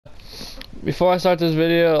before I start this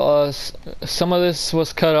video, some of this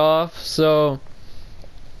was cut off, so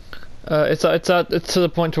it's to the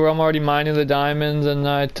point where I'm already mining the diamonds, and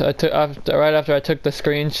I took right after I took the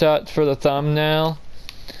screenshot for the thumbnail.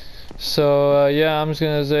 So yeah, I'm just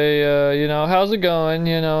gonna say, you know, how's it going?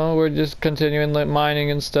 You know, we're just continuing mining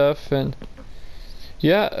and stuff, and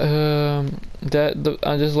yeah, I'm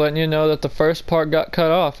just letting you know that the first part got cut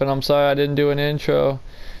off, and I'm sorry I didn't do an intro.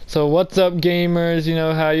 So what's up, gamers? You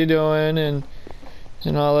know, how you doing, and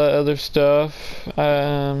all that other stuff.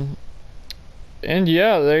 And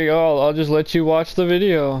yeah, there you go. I'll just let you watch the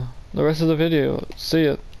video, the rest of the video. See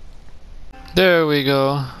ya. There we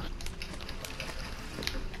go.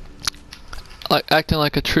 Like acting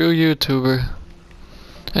like a true YouTuber.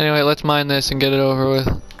 Anyway, let's mine this and get it over with.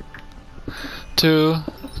 2,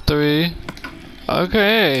 3.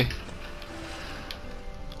 Okay.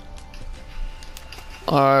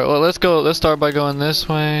 Alright, well let's go. Let's start by going this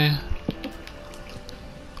way.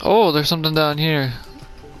 Oh, there's something down here.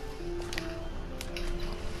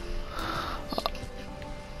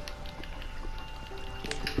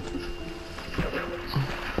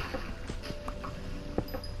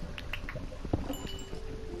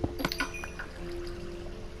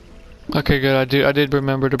 Okay, good. I did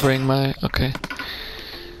remember to bring my. Okay.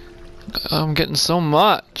 I'm getting so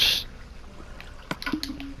much.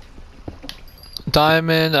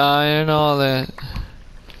 Diamond, iron, all that.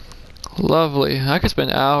 Lovely. I could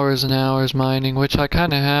spend hours and hours mining, which I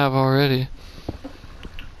kind of have already.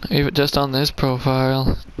 Even just on this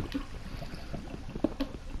profile.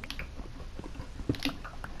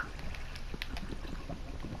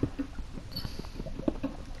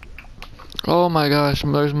 Oh my gosh,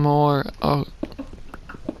 there's more. Oh.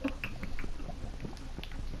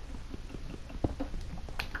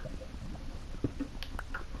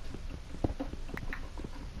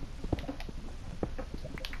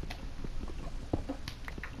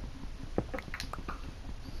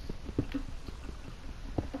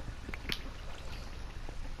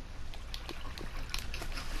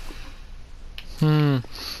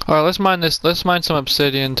 Alright, let's mine this. Let's mine some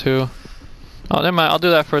obsidian too. Oh, never mind. I'll do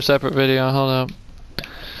that for a separate video. Hold up.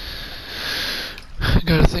 I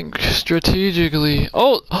gotta think strategically.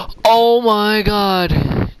 Oh! Oh my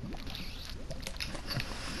god!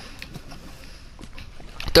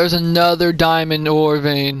 There's another diamond ore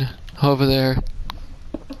vein over there.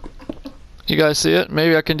 You guys see it?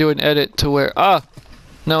 Maybe I can do an edit to where. Ah!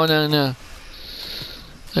 No, no, no.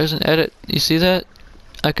 There's an edit. You see that?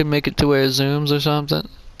 I can make it to where it zooms or something.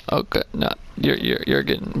 Okay, no, you're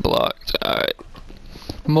getting blocked. Alright.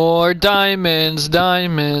 More diamonds,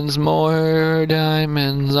 diamonds, more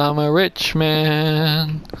diamonds. I'm a rich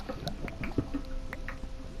man.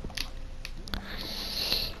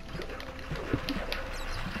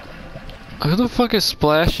 Who the fuck is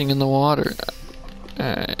splashing in the water?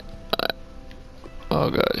 Alright. Oh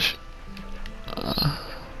gosh.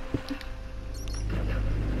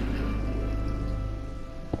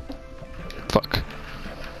 Fuck.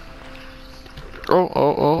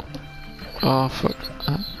 Oh. Oh, fuck.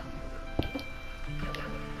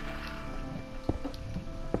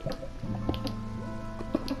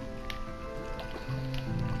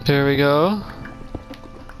 There we go.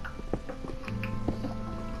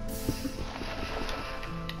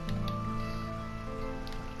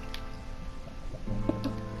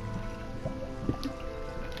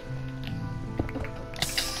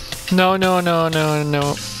 No.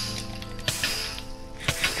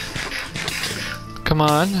 Come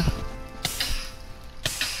on.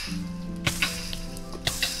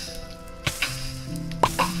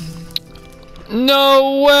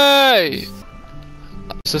 No way!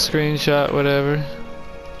 It's a screenshot, whatever.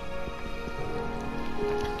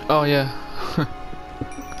 Oh yeah.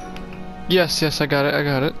 Yes, I got it.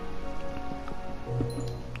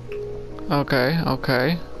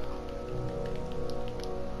 Okay.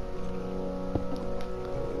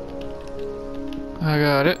 I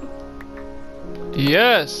got it.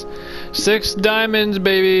 Yes! 6 diamonds,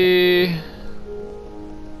 baby!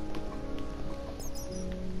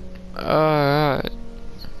 Alright.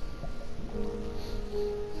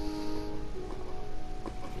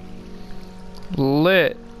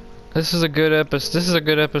 Lit. This is a good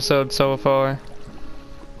episode so far.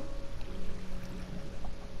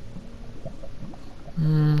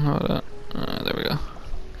 Hold on. There we go.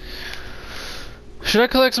 Should I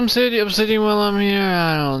collect some obsidian while I'm here?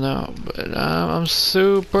 I don't know, but I'm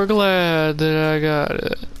super glad that I got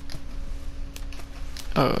it.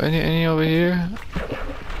 Oh, any over here?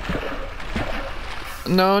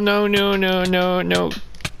 No.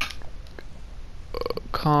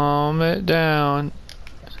 Calm it down.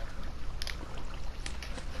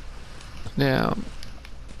 Damn.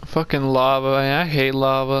 Fucking lava. I hate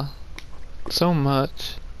lava so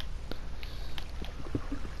much.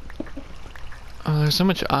 Oh, there's so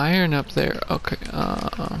much iron up there. Okay.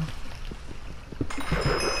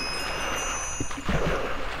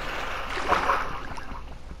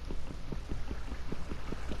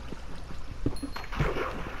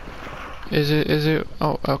 Is it?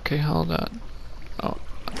 Oh, okay. Hold on. Oh.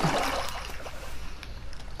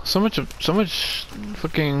 So much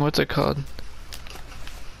fucking, what's it called?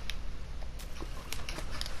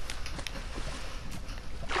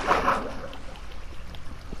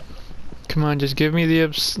 Come on, just give me the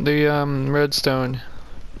redstone.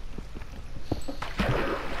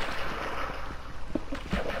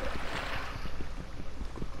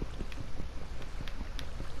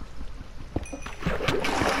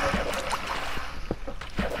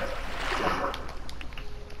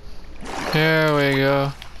 There we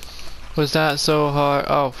go. Was that so hard?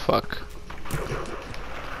 Oh fuck.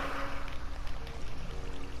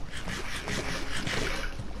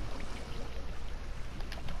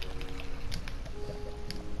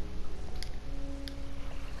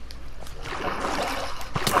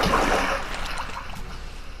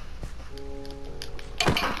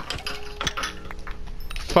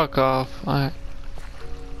 Fuck off.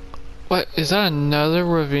 What? Is that another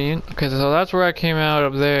ravine? Okay, so that's where I came out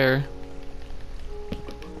up there.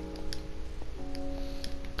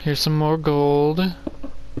 Here's some more gold.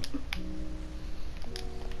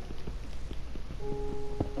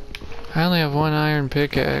 I only have one iron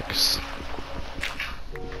pickaxe.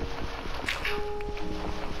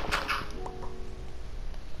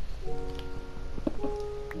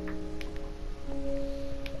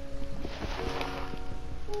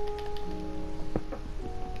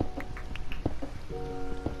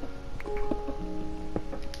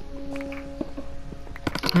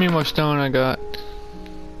 How many more stone I got?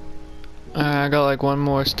 I got like one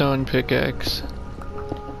more stone pickaxe.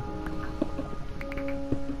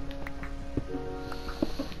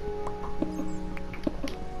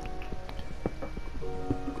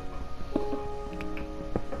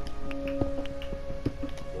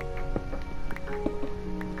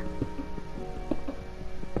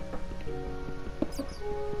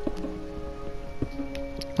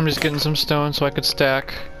 I'm just getting some stone so I could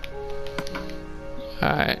stack.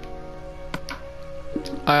 Alright.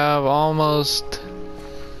 I have almost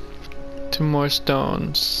 2 more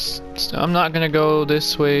stones. I'm not gonna go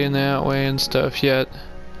this way and that way and stuff yet.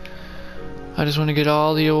 I just want to get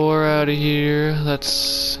all the ore out of here.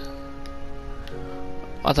 That's...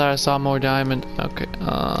 I thought I saw more diamond. Okay,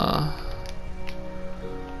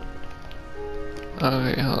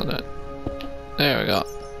 okay, hold on. There we go.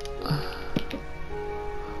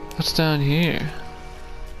 What's down here?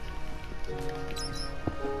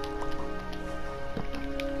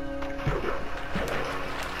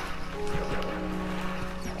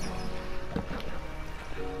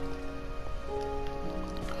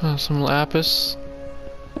 Oh, some lapis.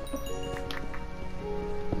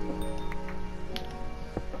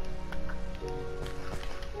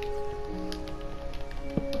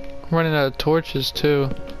 I'm running out of torches too.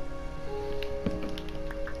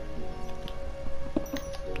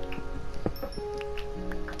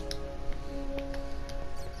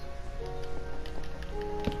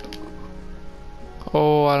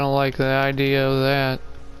 Oh, I don't like the idea of that.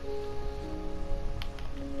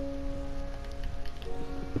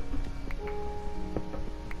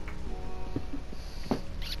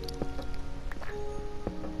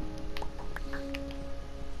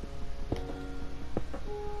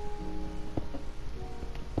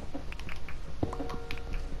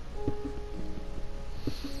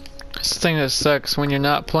 It's the thing that sucks when you're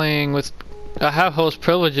not playing with... I have host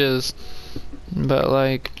privileges, but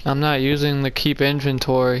like, I'm not using the keep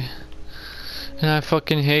inventory. And I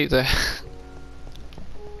fucking hate that.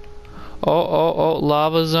 Oh,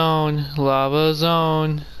 lava zone. Lava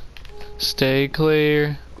zone. Stay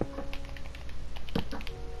clear.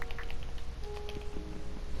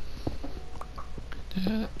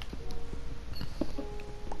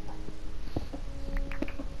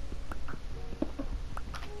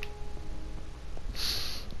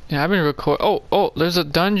 Yeah, I've been oh, there's a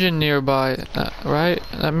dungeon nearby, right?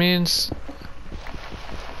 That means...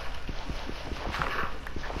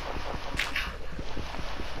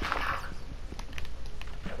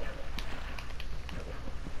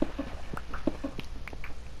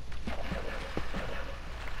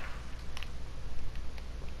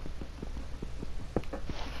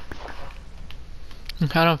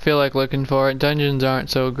 I don't feel like looking for it. Dungeons aren't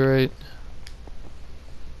so great.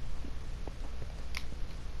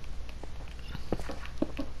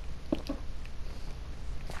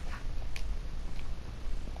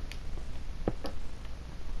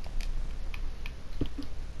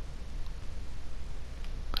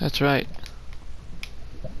 That's right.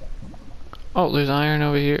 Oh, there's iron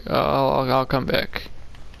over here. I'll come back.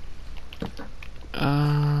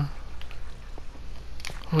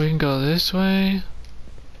 We can go this way.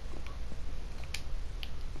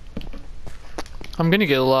 I'm gonna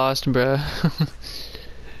get lost, bruh.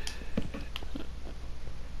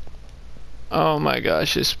 Oh my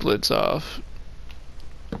gosh, it splits off.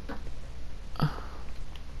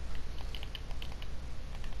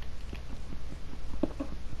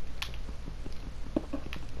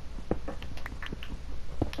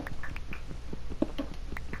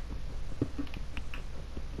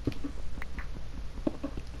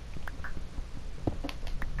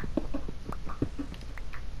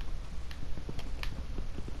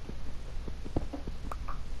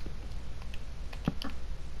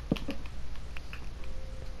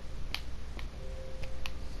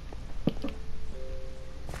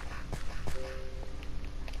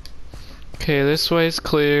 Okay, this way's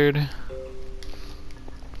cleared.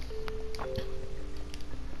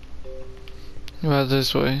 What about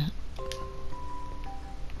this way?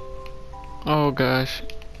 Oh gosh.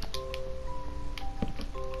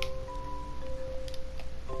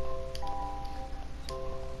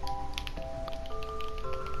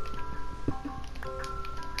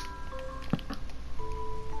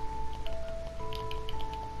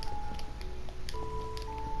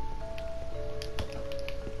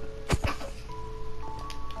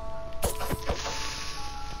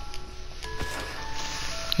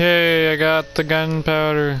 Yay, I got the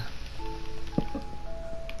gunpowder.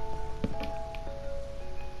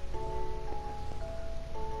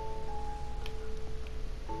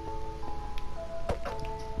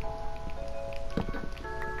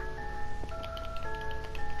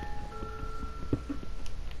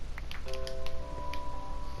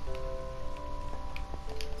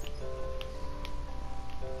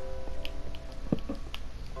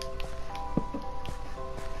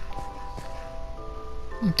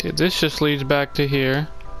 Okay, this just leads back to here.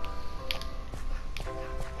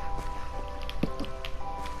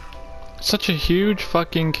 Such a huge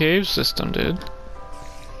fucking cave system, dude.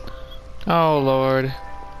 Oh lord.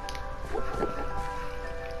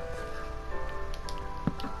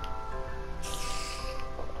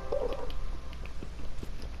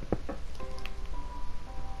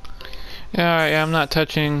 Yeah, alright, I'm not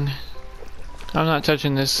touching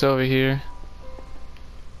this over here.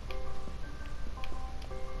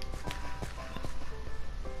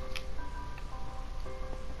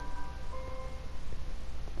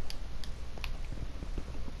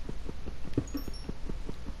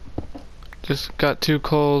 Just got too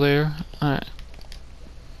cold there. Alright.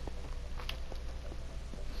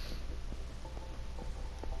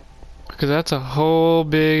 Because that's a whole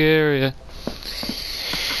big area.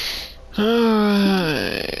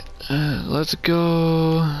 Alright. Let's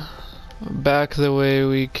go back the way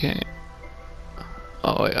we came.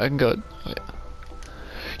 Oh wait, I can go. Wait.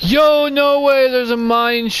 Yo, no way, there's a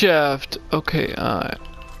mine shaft. Okay, alright.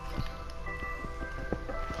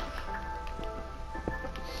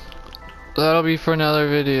 That'll be for another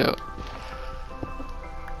video.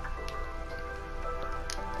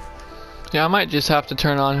 Yeah, I might just have to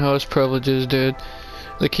turn on host privileges, dude.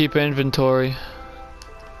 To keep inventory.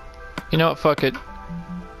 You know what? Fuck it.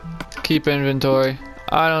 Keep inventory.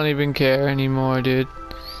 I don't even care anymore, dude.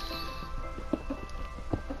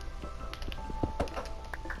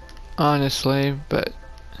 Honestly, but...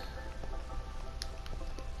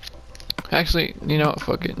 Actually, you know what?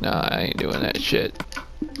 Fuck it. Nah, I ain't doing that shit.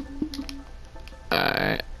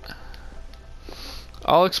 Alright.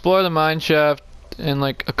 I'll explore the mine shaft in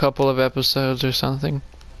like a couple of episodes or something.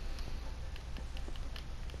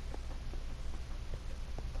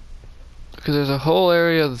 Because there's a whole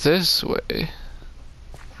area this way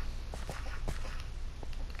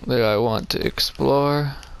that I want to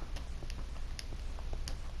explore.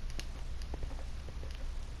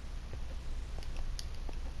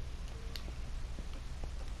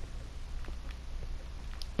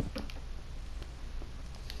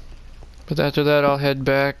 But after that I'll head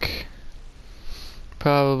back.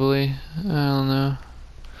 Probably. I don't know.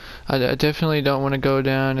 I definitely don't want to go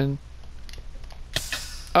down and...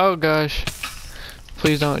 Oh gosh.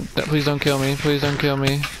 Please don't kill me. Please don't kill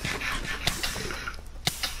me.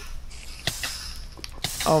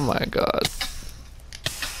 Oh my god.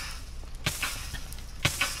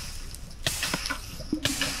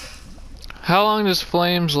 How long does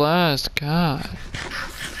flames last? God.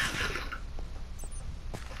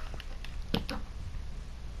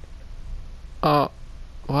 Oh,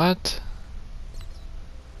 what?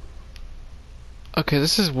 Okay,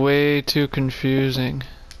 this is way too confusing.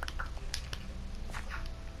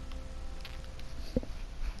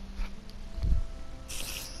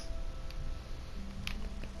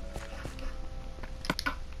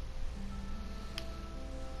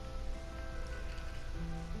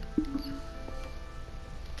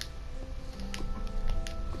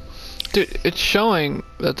 Dude, it's showing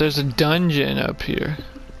that there's a dungeon up here.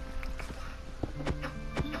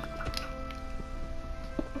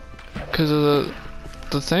 Because of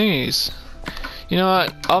the thingies. You know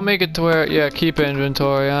what? I'll make it to where, yeah, keep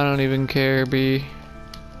inventory. I don't even care, B.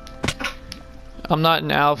 I'm not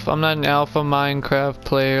an alpha Minecraft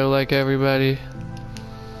player like everybody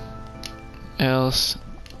else.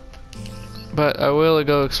 But I will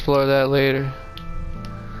go explore that later.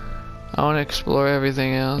 I want to explore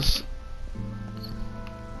everything else.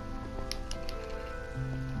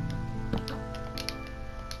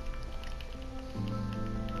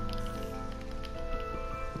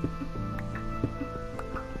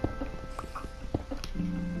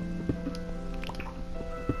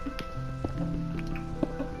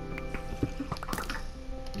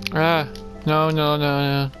 Ah, no. You know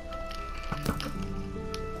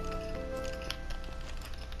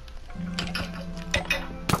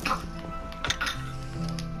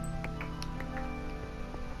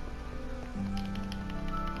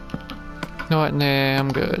what? Nah,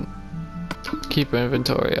 I'm good. Keep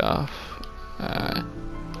inventory off. Alright.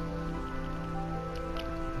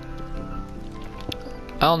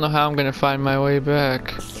 I don't know how I'm gonna find my way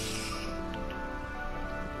back.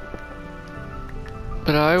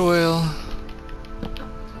 But I will.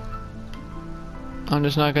 I'm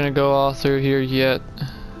just not gonna go all through here yet.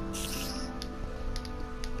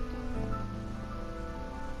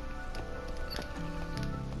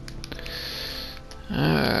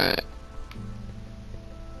 Alright.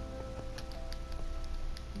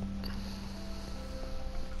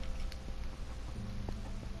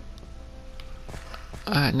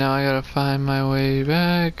 Alright, now I gotta find my way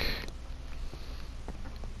back.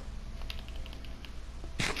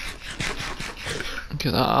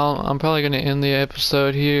 Cause I'm probably gonna end the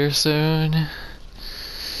episode here soon.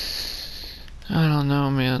 I don't know,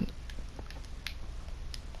 man.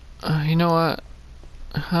 You know what?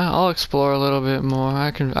 I'll explore a little bit more. I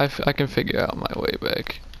can figure out my way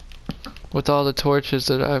back with all the torches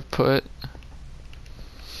that I've put.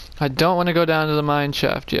 I don't want to go down to the mine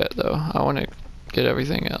shaft yet, though. I want to get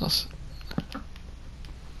everything else.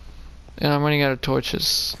 And I'm running out of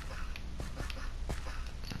torches.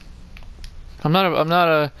 I'm not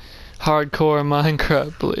a hardcore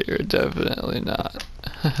Minecraft player, definitely not.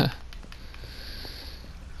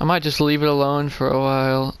 I might just leave it alone for a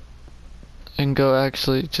while and go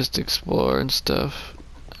actually just explore and stuff.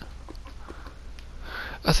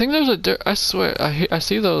 I think there's I swear I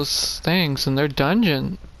see those things and they're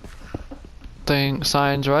dungeon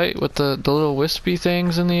signs, right? With the little wispy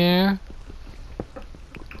things in the air.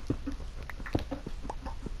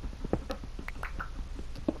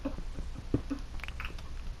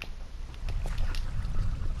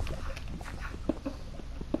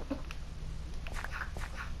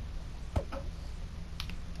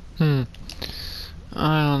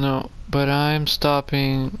 I don't know, but I'm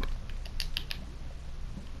stopping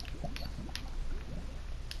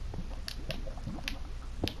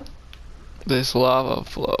this lava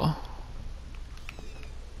flow.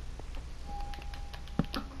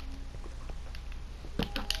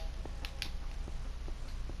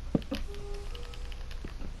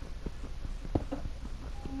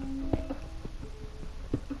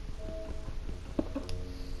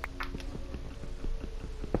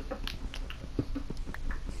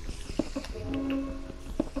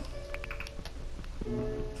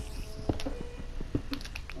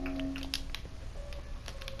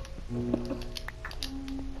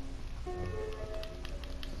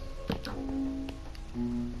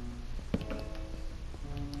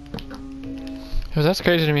 That's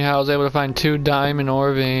crazy to me how I was able to find 2 diamond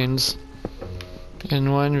ore veins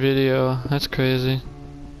in one video. That's crazy.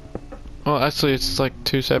 Well, actually it's like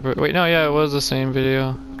 2 separate. Wait, no, yeah, it was the same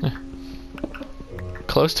video.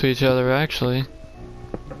 Close to each other, actually.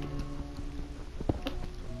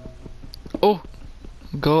 Oh!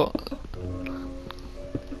 Go.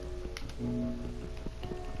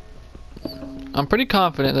 I'm pretty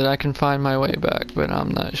confident that I can find my way back, but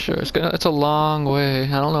I'm not sure. It's a long way.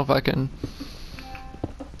 I don't know if I can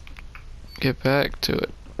get back to it.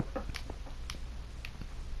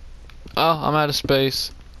 Oh, I'm out of space.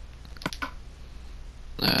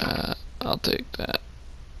 I'll take that.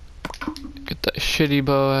 Get that shitty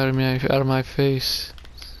bow out of my face.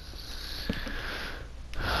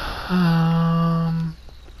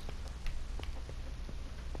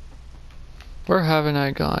 Where haven't I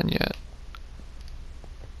gone yet?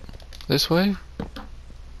 This way?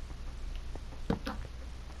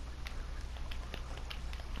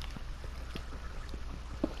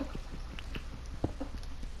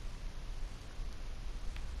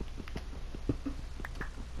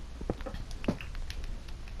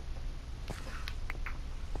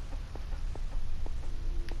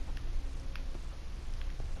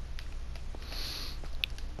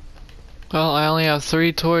 Well, I only have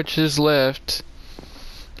 3 torches left,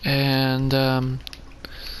 and I'm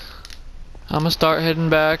gonna start heading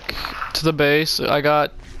back to the base. I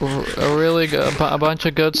got a bunch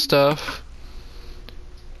of good stuff,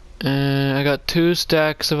 and I got 2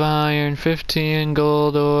 stacks of iron, 15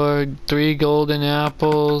 gold ore, 3 golden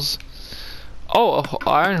apples. Oh,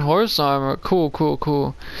 iron horse armor. Cool, cool,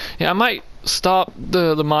 cool. Yeah, I might stop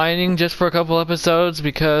the mining just for a couple episodes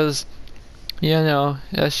because, you know,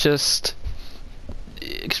 that's just,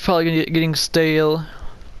 it's probably gonna get getting stale.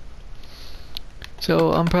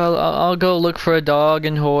 So I'll go look for a dog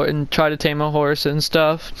and try to tame a horse and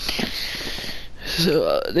stuff.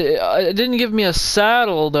 So it didn't give me a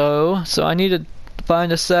saddle though, so I need to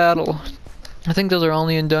find a saddle. I think those are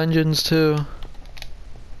only in dungeons too.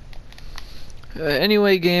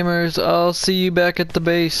 Anyway, gamers, I'll see you back at the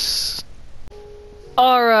base.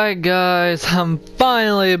 Alright guys, I'm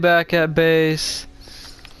finally back at base.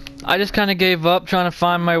 I just kind of gave up trying to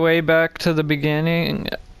find my way back to the beginning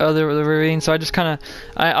of the ravine, so I just kind of,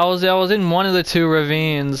 I was in one of the 2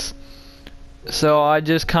 ravines, so I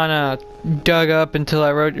just kind of dug up until I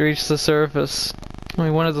reached the surface. I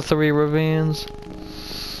mean, one of the 3 ravines.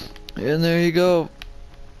 And there you go.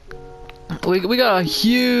 We got a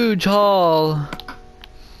huge haul.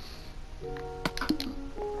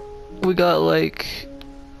 We got like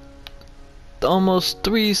almost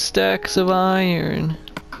 3 stacks of iron.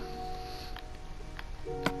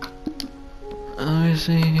 Let me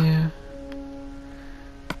see here.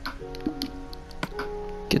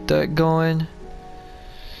 Get that going.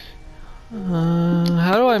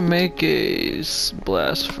 How do I make a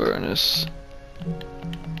blast furnace?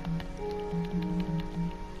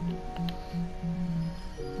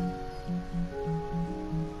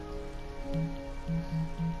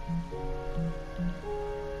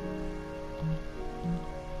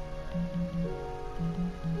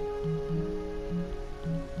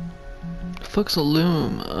 Fuck's a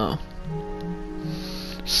loom? Oh.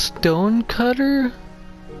 Stone cutter?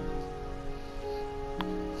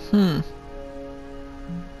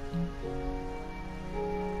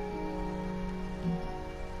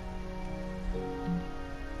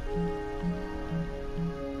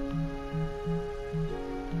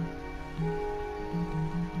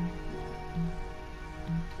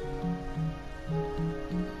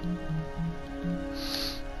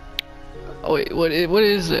 Oh wait, what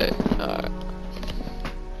is that?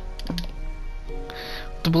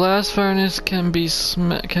 The blast furnace can be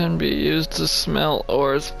used to smelt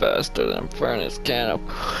ores faster than a furnace can.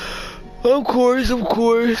 Of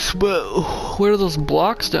course, but what are those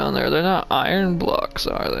blocks down there? They're not iron blocks,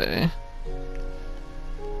 are they?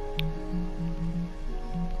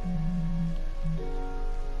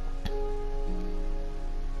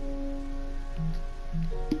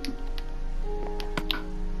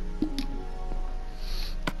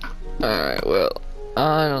 Alright, well,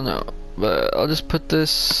 I don't know. But I'll just put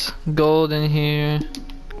this gold in here.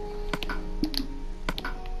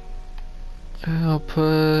 I'll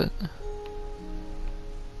put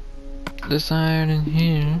this iron in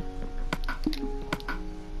here.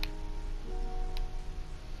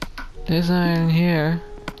 This iron in here.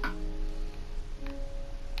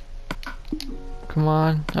 Come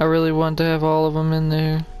on, I really want to have all of them in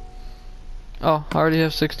there. Oh, I already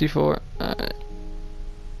have 64. Alright.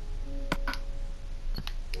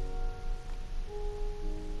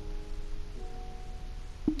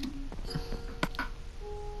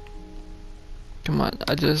 Come on,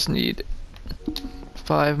 I just need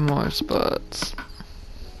 5 more spots.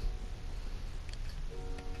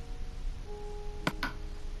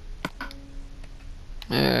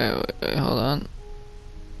 Yeah, wait, hold on.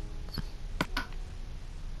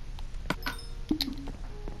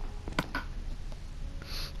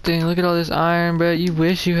 Dang, look at all this iron, bro. You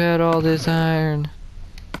wish you had all this iron.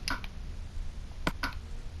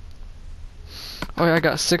 Oh, I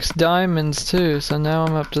got 6 diamonds too, so now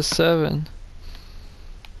I'm up to 7.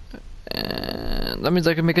 And that means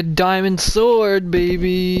I can make a diamond sword,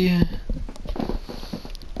 baby.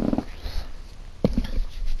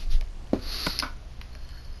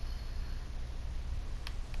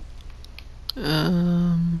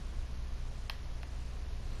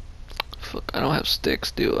 Fuck, I don't have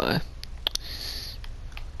sticks, do I?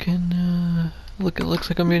 Can look, it looks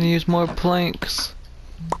like I'm gonna use more planks.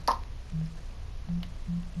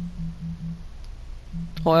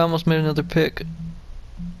 Oh, I almost made another pick.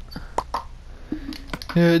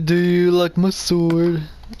 Yeah, do you like my sword?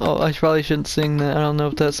 Oh, I probably shouldn't sing that. I don't know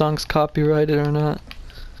if that song's copyrighted or not.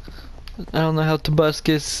 I don't know how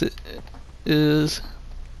Tobuscus is.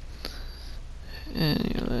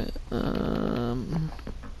 Anyway,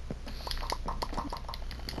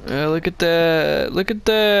 Yeah, look at that. Look at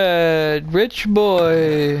that. Rich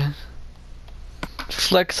boy.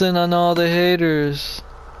 Flexing on all the haters.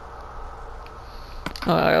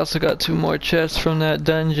 Oh, I also got 2 more chests from that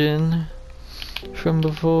dungeon from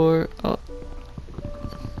before. Oh.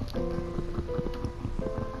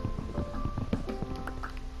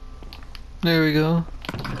 There we go.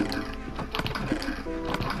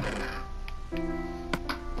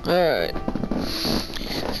 Alright.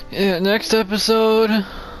 Yeah, next episode,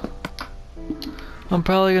 I'm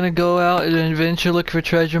probably gonna go out and adventure, look for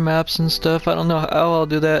treasure maps and stuff. I don't know how I'll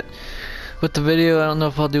do that with the video. I don't know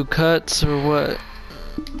if I'll do cuts or what.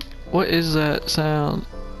 What is that sound?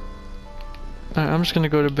 Alright, I'm just gonna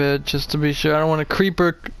go to bed just to be sure. I don't want a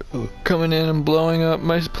creeper coming in and blowing up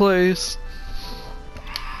my place.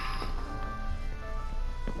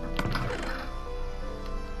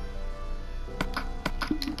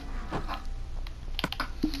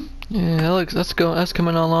 Yeah, that's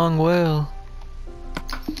coming along well.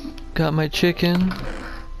 Got my chicken.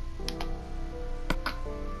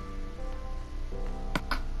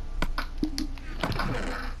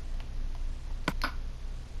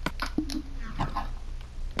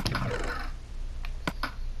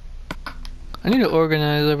 I need to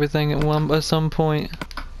organize everything at some point.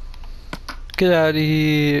 Get out of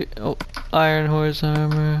here. Oh, iron horse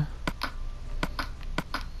armor.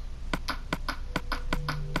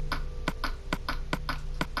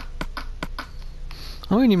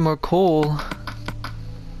 Oh, we need more coal.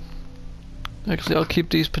 Actually, I'll keep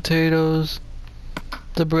these potatoes.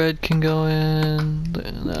 The bread can go in.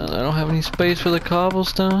 I don't have any space for the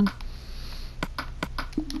cobblestone.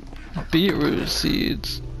 Beetroot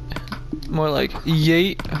seeds. More like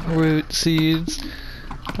yate root seeds.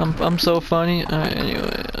 I'm so funny. Alright,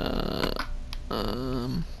 anyway.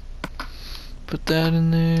 Put that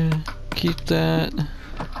in there. Keep that.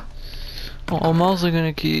 Oh, I'm also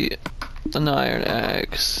gonna keep an iron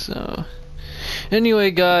axe. So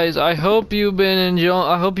anyway, guys, I hope you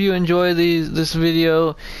enjoy this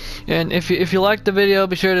video, and if you like the video,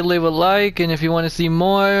 be sure to leave a like, and if you want to see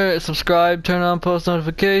more, subscribe, turn on post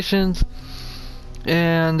notifications,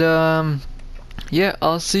 and yeah,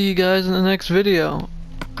 I'll see you guys in the next video.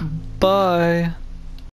 Bye.